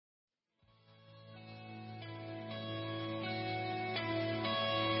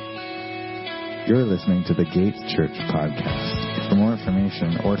You're listening to the Gate Church podcast. For more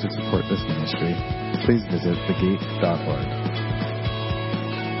information or to support this ministry, please visit thegate.org.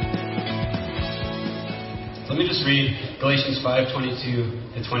 Let me just read Galatians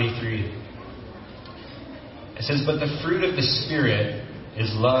 5:22 to 23. It says, "But the fruit of the Spirit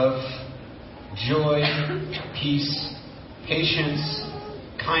is love, joy, peace, patience,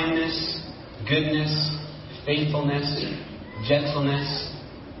 kindness, goodness, faithfulness, gentleness,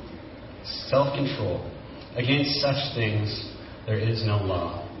 self-control. Against such things there is no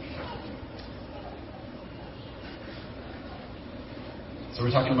law." So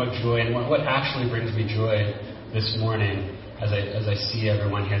we're talking about joy, and what actually brings me joy this morning, as I see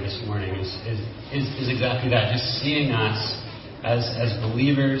everyone here this morning, is exactly that. Just seeing us as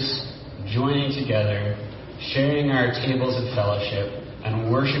believers joining together, sharing our tables of fellowship,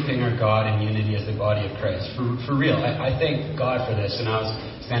 and worshiping our God in unity as the body of Christ. For real, I thank God for this. And I was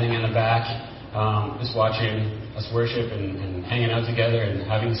standing in the back, just watching us worship and hanging out together and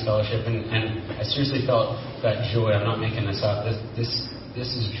having this fellowship, and I seriously felt that joy. I'm not making this up. This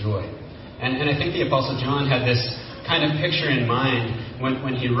is joy. And I think the Apostle John had this kind of picture in mind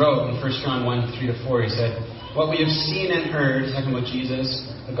when he wrote in 1 John 1:3-4. He said, "What we have seen and heard," talking about Jesus,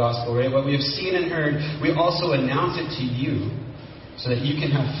 the gospel, right? "What we have seen and heard, we also announce it to you, so that you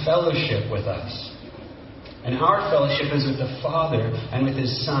can have fellowship with us. And our fellowship is with the Father and with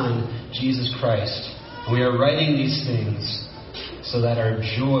His Son, Jesus Christ. And we are writing these things so that our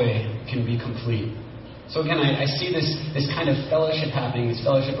joy can be complete." So again, I see this kind of fellowship happening, this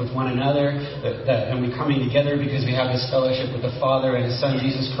fellowship with one another, and we're coming together because we have this fellowship with the Father and His Son,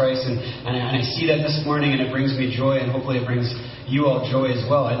 Jesus Christ. And I see that this morning, and it brings me joy, and hopefully it brings you all joy as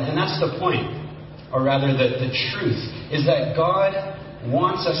well. And that's the point. Or rather, the truth is that God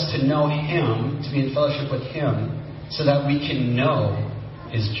wants us to know Him, to be in fellowship with Him, so that we can know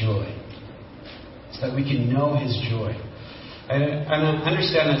His joy. So that we can know His joy. And I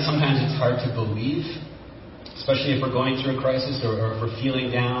understand that sometimes it's hard to believe, especially if we're going through a crisis or if we're feeling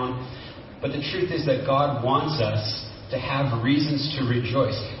down. But the truth is that God wants us to have reasons to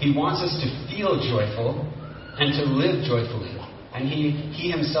rejoice. He wants us to feel joyful and to live joyfully. And He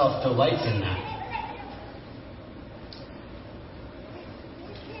Himself delights in that.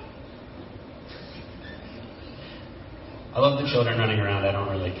 I love the children running around. I don't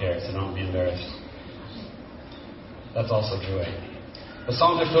really care, so don't be embarrassed. That's also joy. The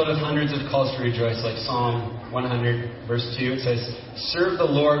Psalms are filled with hundreds of calls to rejoice, like Psalm 100, verse 2. It says, "Serve the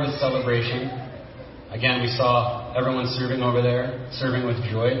Lord with celebration." Again, we saw everyone serving over there, serving with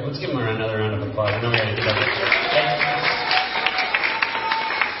joy. Let's give them another round of applause. I know we got to do that.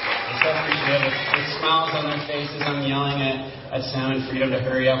 With smiles on their faces, I'm yelling at Sam and Freedom to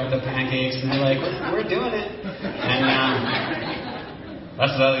hurry up with the pancakes, and they're like, "We're doing it." And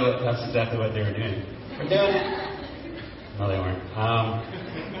that's exactly what they were doing. "We're doing it." No, they weren't.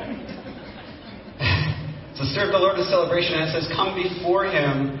 So serve the Lord with celebration. And it says, "Come before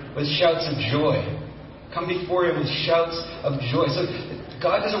Him with shouts of joy." Come before Him with shouts of joy. So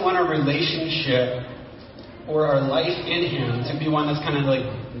God doesn't want our relationship or our life in Him to be one that's kind of like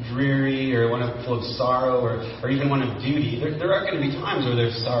dreary, or one full of sorrow, or even one of duty. There are going to be times where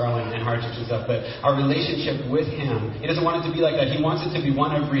there's sorrow and hardships and stuff, but our relationship with Him, He doesn't want it to be like that. He wants it to be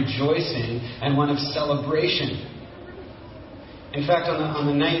one of rejoicing and one of celebration. In fact, on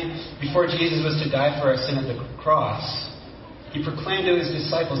the night before Jesus was to die for our sin at the cross, He proclaimed to His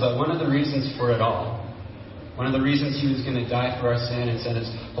disciples that one of the reasons for it all, one of the reasons He was going to die for our sin and send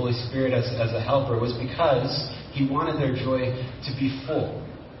His Holy Spirit as a helper, was because He wanted their joy to be full.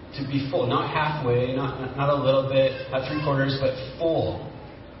 To be full. Not halfway, not a little bit, not three-quarters, but full.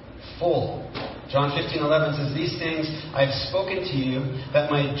 Full. John 15:11 says, "These things I have spoken to you,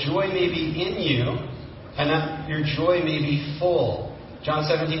 that my joy may be in you, and that your joy may be full." John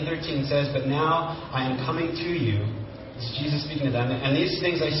 17:13 says, "But now I am coming to you." This is Jesus speaking to them. "And these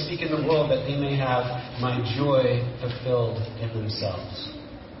things I speak in the world, that they may have my joy fulfilled in themselves."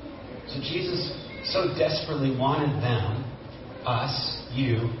 So Jesus so desperately wanted them, us,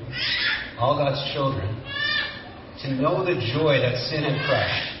 you, all God's children, to know the joy that sin had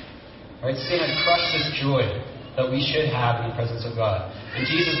crushed. Right? Sin had crushed this joy that we should have in the presence of God. And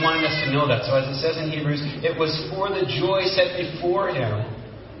Jesus wanted us to know that. So as it says in Hebrews, it was for the joy set before Him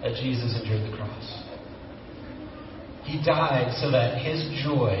that Jesus endured the cross. He died so that His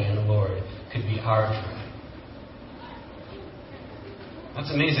joy in the Lord could be our joy.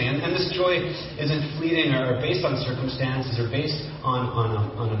 That's amazing. And this joy isn't fleeting or based on circumstances or based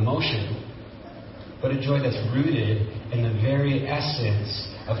on emotion, but a joy that's rooted in the very essence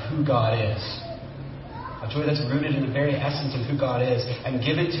of who God is. A joy that's rooted in the very essence of who God is and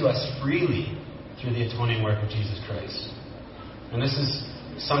given to us freely through the atoning work of Jesus Christ. And this is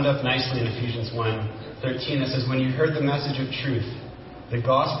summed up nicely in Ephesians 1:13. It says, when you heard the message of truth, the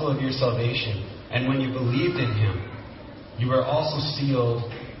gospel of your salvation, and when you believed in him, you were also sealed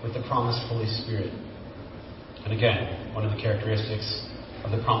with the promised Holy Spirit. And again, one of the characteristics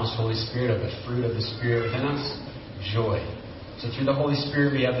of the promised Holy Spirit, of the fruit of the Spirit within us, joy. So through the Holy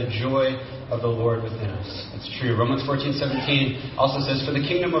Spirit, we have the joy of the Lord within us. It's true. Romans 14:17 also says, for the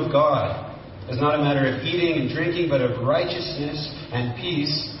kingdom of God is not a matter of eating and drinking, but of righteousness and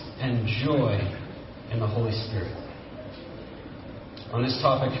peace and joy in the Holy Spirit. On this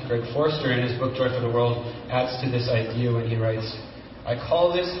topic, Greg Forster, in his book Joy for the World, adds to this idea when he writes, I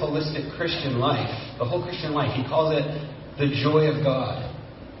call this holistic Christian life, the whole Christian life, he calls it the joy of God.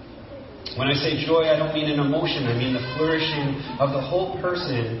 When I say joy, I don't mean an emotion. I mean the flourishing of the whole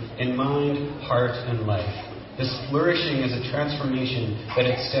person in mind, heart, and life. This flourishing is a transformation that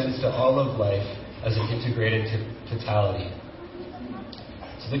extends to all of life as an integrated totality.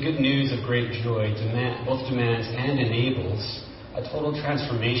 So the good news of great joy both demands and enables a total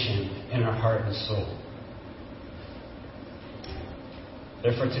transformation in our heart and soul.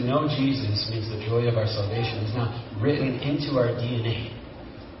 Therefore, to know Jesus means the joy of our salvation is now written into our DNA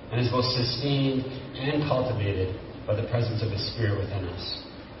and is both sustained and cultivated by the presence of His Spirit within us.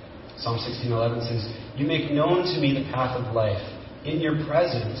 Psalm 16:11 says, you make known to me the path of life. In your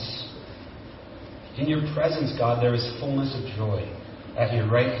presence, God, there is fullness of joy. At your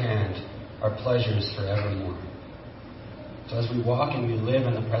right hand are pleasures forevermore. So as we walk and we live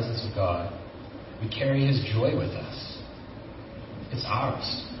in the presence of God, we carry His joy with us. It's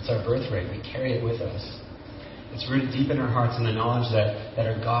ours. It's our birthright. We carry it with us. It's rooted deep in our hearts in the knowledge that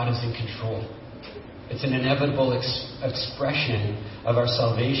our God is in control. It's an inevitable expression of our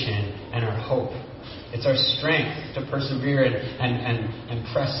salvation and our hope. It's our strength to persevere and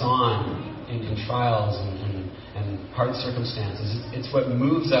press on in trials and hard circumstances. It's what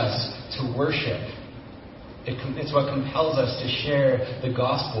moves us to worship. It's what compels us to share the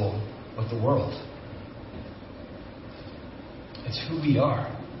gospel with the world. It's who we are.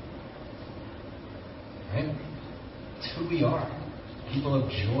 Right? It's who we are. People of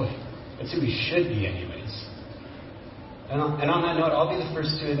joy. It's who we should be anyways. And on that note, I'll be the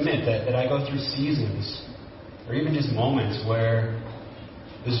first to admit that I go through seasons, or even just moments, where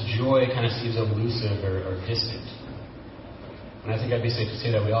this joy kind of seems elusive or distant. And I think I'd be safe to say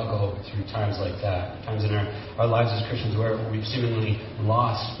that we all go through times like that. Times in our lives as Christians where we've seemingly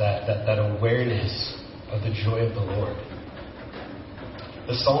lost that awareness of the joy of the Lord.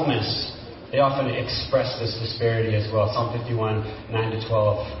 The psalmists, they often express this disparity as well. Psalm 51,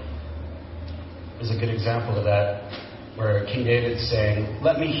 9-12 is a good example of that, where King David's saying,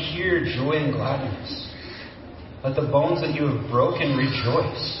 let me hear joy and gladness. Let the bones that you have broken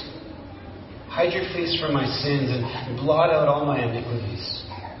rejoice. Hide your face from my sins and blot out all my iniquities.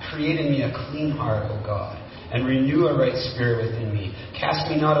 Create in me a clean heart, O God, and renew a right spirit within me. Cast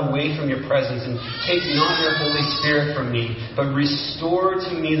me not away from your presence, and take not your Holy Spirit from me, but restore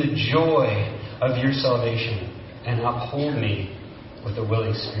to me the joy of your salvation, and uphold me with a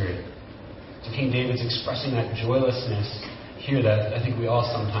willing spirit. So King David's expressing that joylessness here that I think we all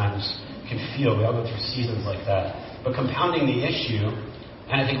sometimes can feel. We all go through seasons like that. But compounding the issue,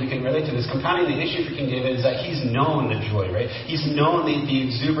 and I think we can relate to this, compounding the issue for King David is that he's known the joy, right? He's known the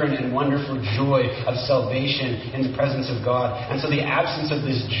exuberant and wonderful joy of salvation in the presence of God. And so the absence of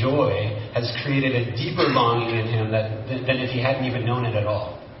this joy has created a deeper longing in him than if he hadn't even known it at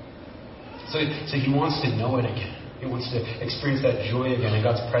all. So he wants to know it again. He wants to experience that joy again and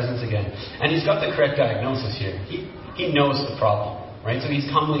God's presence again. And he's got the correct diagnosis here. He knows the problem. Right? So he's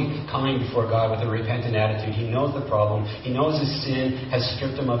coming before God with a repentant attitude. He knows the problem. He knows his sin has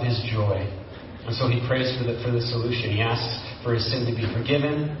stripped him of his joy. And so he prays for the solution. He asks for his sin to be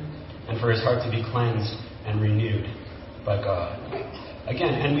forgiven and for his heart to be cleansed and renewed by God.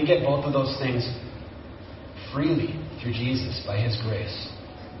 Again, and we get both of those things freely through Jesus by His grace.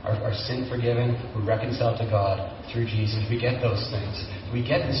 Our sin forgiven, we're reconciled to God through Jesus. We get those things. We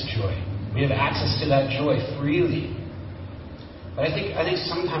get this joy. We have access to that joy freely. But I think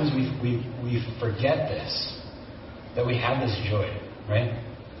sometimes we forget this, that we have this joy, right?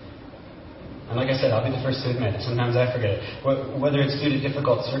 And like I said, I'll be the first to admit that sometimes I forget it. Whether it's due to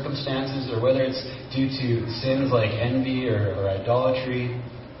difficult circumstances, or whether it's due to sins like envy or idolatry,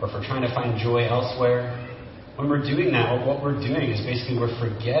 or if we're trying to find joy elsewhere. When we're doing that, what we're doing is basically we're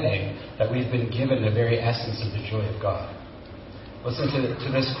forgetting that we've been given the very essence of the joy of God. Listen to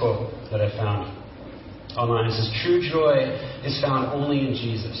this quote that I found online. It says, true joy is found only in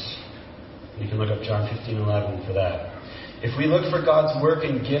Jesus. You can look up John 15:11 for that. If we look for God's work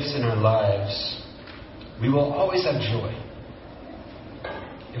and gifts in our lives, we will always have joy.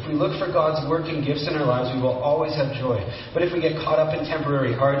 If we look for God's work and gifts in our lives, we will always have joy. But if we get caught up in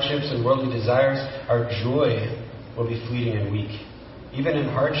temporary hardships and worldly desires, our joy will be fleeting and weak. Even in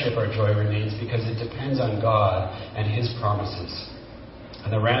hardship, our joy remains because it depends on God and His promises.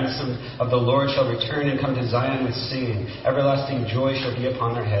 And the ransom of the Lord shall return and come to Zion with singing. Everlasting joy shall be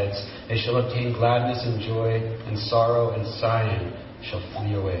upon their heads. They shall obtain gladness and joy, and sorrow and sighing shall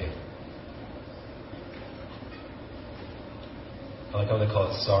flee away. I like how they call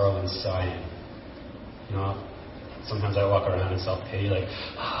it sorrow and sighing. Sometimes I walk around in self-pity, like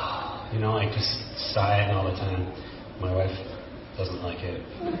just sighing all the time. My wife doesn't like it.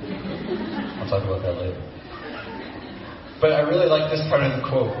 I'll talk about that later. But I really like this part of the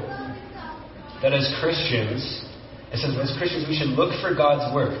quote. That as Christians, it says, as Christians, we should look for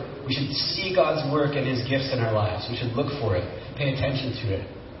God's work. We should see God's work and His gifts in our lives. We should look for it. Pay attention to it.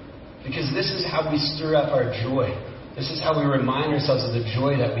 Because this is how we stir up our joy. This is how we remind ourselves of the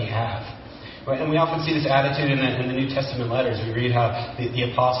joy that we have. Right? And we often see this attitude in the New Testament letters. We read how the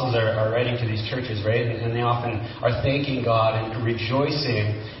apostles are writing to these churches, right? And they often are thanking God and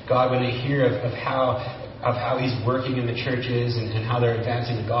rejoicing God when they hear of how He's working in the churches and how they're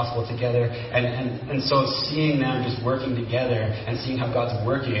advancing the gospel together. And so seeing them just working together and seeing how God's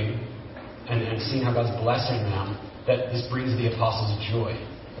working and seeing how God's blessing them, that this brings the apostles joy.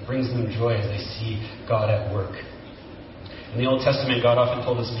 It brings them joy as they see God at work. In the Old Testament, God often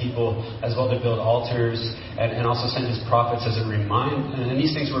told His people as well to build altars and also send His prophets as a reminder. And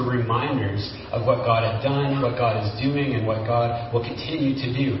these things were reminders of what God had done, what God is doing, and what God will continue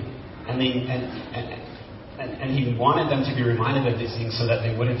to do. And He wanted them to be reminded of these things so that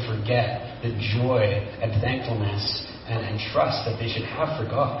they wouldn't forget the joy and thankfulness and trust that they should have for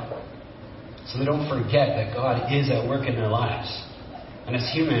God. So they don't forget that God is at work in their lives. And as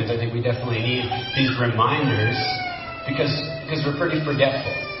humans, I think we definitely need these reminders because we're pretty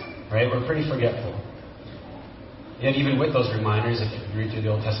forgetful, right? We're pretty forgetful. Yet even with those reminders, if you read through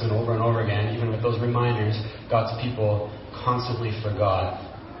the Old Testament over and over again, even with those reminders, God's people constantly forgot.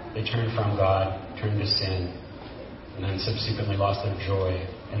 They turned from God, turned to sin, and then subsequently lost their joy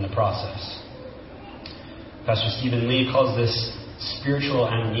in the process. Pastor Stephen Lee calls this spiritual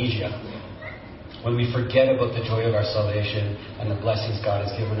amnesia. When we forget about the joy of our salvation and the blessings God has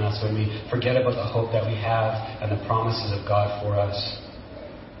given us, when we forget about the hope that we have and the promises of God for us.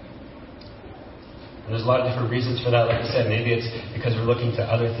 And there's a lot of different reasons for that. Like I said, maybe it's because we're looking to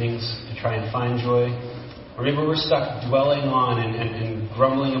other things to try and find joy. Or maybe we're stuck dwelling on and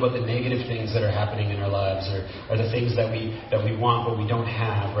grumbling about the negative things that are happening in our lives, or the things that we want but we don't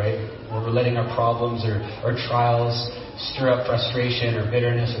have, right? Or we're letting our problems or trials stir up frustration or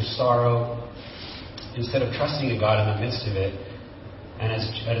bitterness or sorrow, instead of trusting in God in the midst of it, and as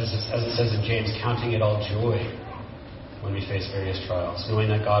it says in James, counting it all joy when we face various trials,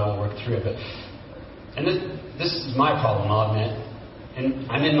 knowing that God will work through it. And this is my problem, I'll admit. And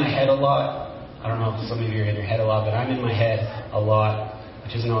I'm in my head a lot. I don't know if some of you are in your head a lot, but I'm in my head a lot,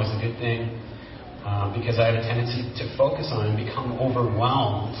 which isn't always a good thing, because I have a tendency to focus on and become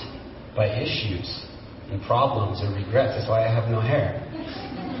overwhelmed by issues and problems or regrets. That's why I have no hair.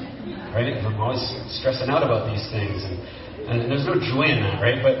 Right? I'm always stressing out about these things, and there's no joy in that,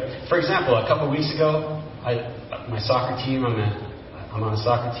 right? But for example, a couple of weeks ago, my soccer team, I'm on a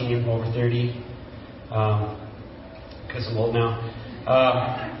soccer team over 30, because I'm old now.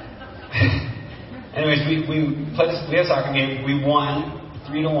 Anyways, we played we had a soccer game. We won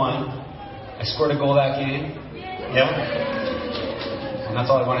 3-1. I scored a goal that game. Yeah, and that's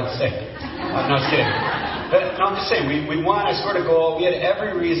all I wanted to say. No, just kidding. But no, I'm just saying, we won, I scored a goal, we had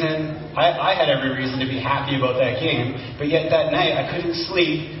every reason, I had every reason to be happy about that game, but yet that night I couldn't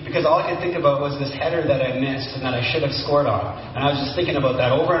sleep because all I could think about was this header that I missed and that I should have scored on. And I was just thinking about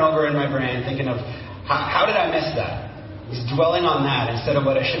that over and over in my brain, thinking of, how did I miss that? I was dwelling on that instead of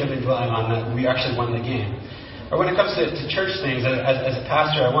what I should have been dwelling on, that we actually won the game. Or when it comes to church things, as a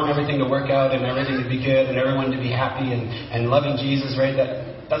pastor, I want everything to work out and everything to be good and everyone to be happy and loving Jesus, right?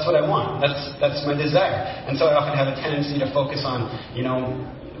 That's what I want. That's my desire. And so I often have a tendency to focus on,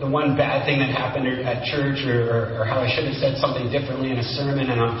 the one bad thing that happened at church or how I should have said something differently in a sermon,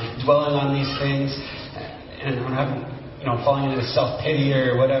 and I'm dwelling on these things, and I'm having, falling into self-pity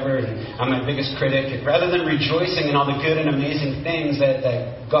or whatever, and I'm my biggest critic, rather than rejoicing in all the good and amazing things that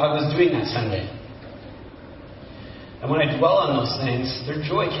God was doing that Sunday. And when I dwell on those things, they're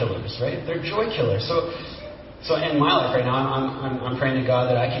joy killers, right? They're joy killers. So in my life right now, I'm praying to God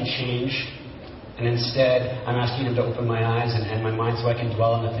that I can change, and instead I'm asking Him to open my eyes and my mind so I can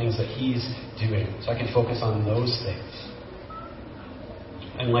dwell on the things that He's doing, so I can focus on those things.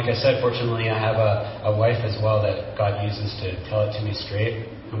 And like I said, fortunately, I have a wife as well that God uses to tell it to me straight.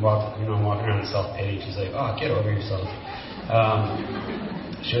 I'm walking around in self-pity. She's like, "Oh, get over yourself."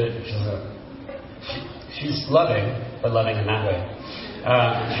 She's loving, but loving in that way.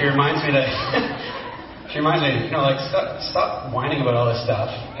 She reminds me like, stop whining about all this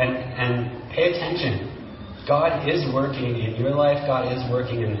stuff and pay attention. God is working in your life. God is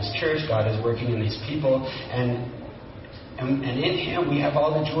working in this church. God is working in these people. And in Him, we have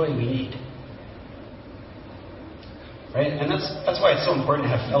all the joy we need. Right? And that's why it's so important to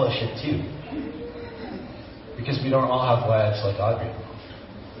have fellowship, too. Because we don't all have lives like Audrey.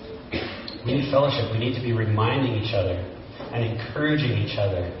 We need fellowship. We need to be reminding each other and encouraging each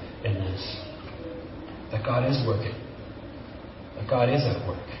other in this. That God is working. That God is at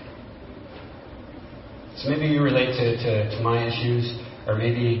work. So maybe you relate to my issues, or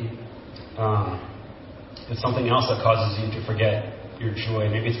maybe it's something else that causes you to forget your joy.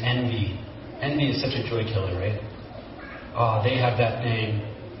 Maybe it's envy. Envy is such a joy killer, right? Oh, they have that thing.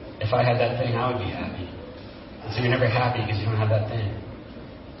 If I had that thing, I would be happy. And so you're never happy because you don't have that thing.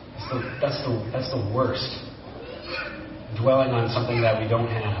 That's the worst. Dwelling on something that we don't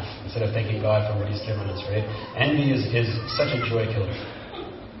have instead of thanking God for what He's given us, right? Envy is such a joy killer.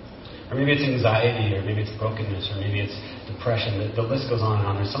 Or maybe it's anxiety, or maybe it's brokenness, or maybe it's depression. The list goes on and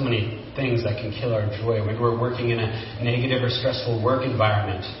on. There's so many things that can kill our joy. When we're working in a negative or stressful work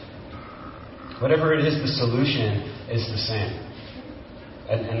environment, whatever it is, the solution is the same.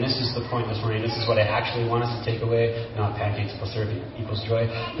 And this is the point this morning. This is what I actually want us to take away. Not pancakes plus syrup equals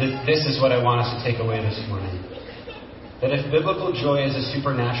joy. This is what I want us to take away this morning. That if biblical joy is a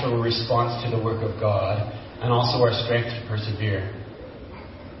supernatural response to the work of God, and also our strength to persevere,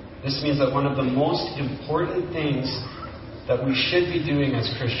 this means that one of the most important things that we should be doing as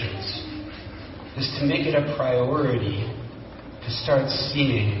Christians is to make it a priority to start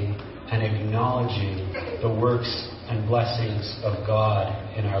seeing and acknowledging the works and blessings of God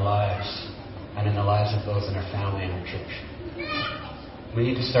in our lives and in the lives of those in our family and our church. We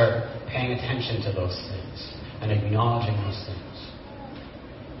need to start paying attention to those things and acknowledging those things.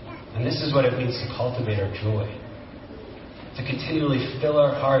 And this is what it means to cultivate our joy. To continually fill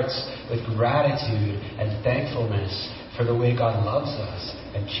our hearts with gratitude and thankfulness for the way God loves us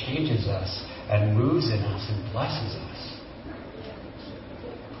and changes us and moves in us and blesses us.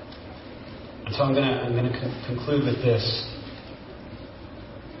 And so I'm going to conclude with this.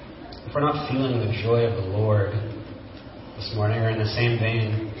 If we're not feeling the joy of the Lord this morning, or in the same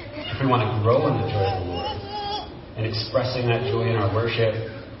vein, if we want to grow in the joy of the Lord and expressing that joy in our worship,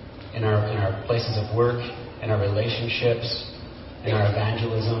 in our places of work, in our relationships, in our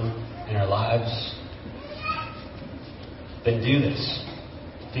evangelism, in our lives, then do this.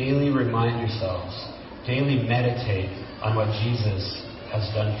 Daily remind yourselves. Daily meditate on what Jesus has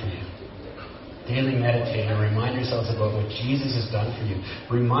done for you. Daily meditate and remind yourselves about what Jesus has done for you.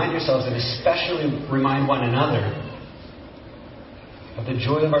 Remind yourselves, and especially remind one another, of the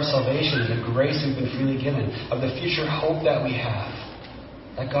joy of our salvation, the grace we've been freely given, of the future hope that we have.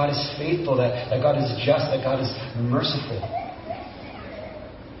 That God is faithful, that God is just, that God is merciful.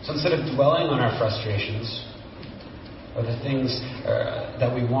 So instead of dwelling on our frustrations, or the things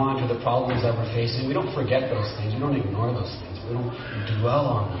that we want, or the problems that we're facing, we don't forget those things. We don't ignore those things. We don't dwell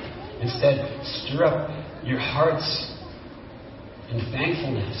on them. Instead, stir up your hearts in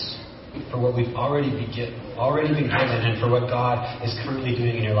thankfulness for what we've already been given, and for what God is currently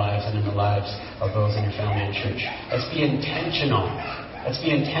doing in your lives and in the lives of those in your family and church. Let's be intentional. Let's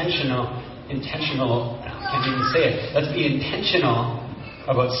be intentional. I can't even say it. Let's be intentional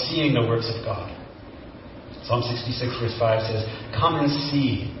about seeing the works of God. Psalm 66 verse 5 says, "Come and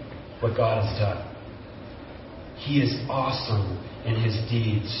see what God has done. He is awesome in His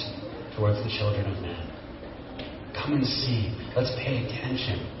deeds towards the children of man." Come and see. Let's pay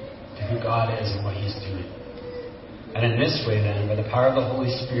attention to who God is and what He's doing. And in this way then, by the power of the Holy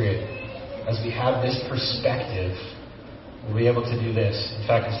Spirit, as we have this perspective, we'll be able to do this. In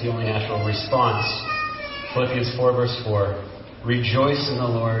fact, it's the only natural response. Philippians 4 verse 4. "Rejoice in the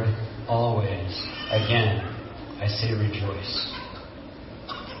Lord always." Again, I say rejoice.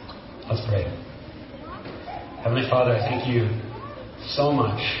 Let's pray. Heavenly Father, I thank You so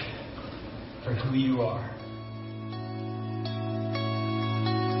much for who You are.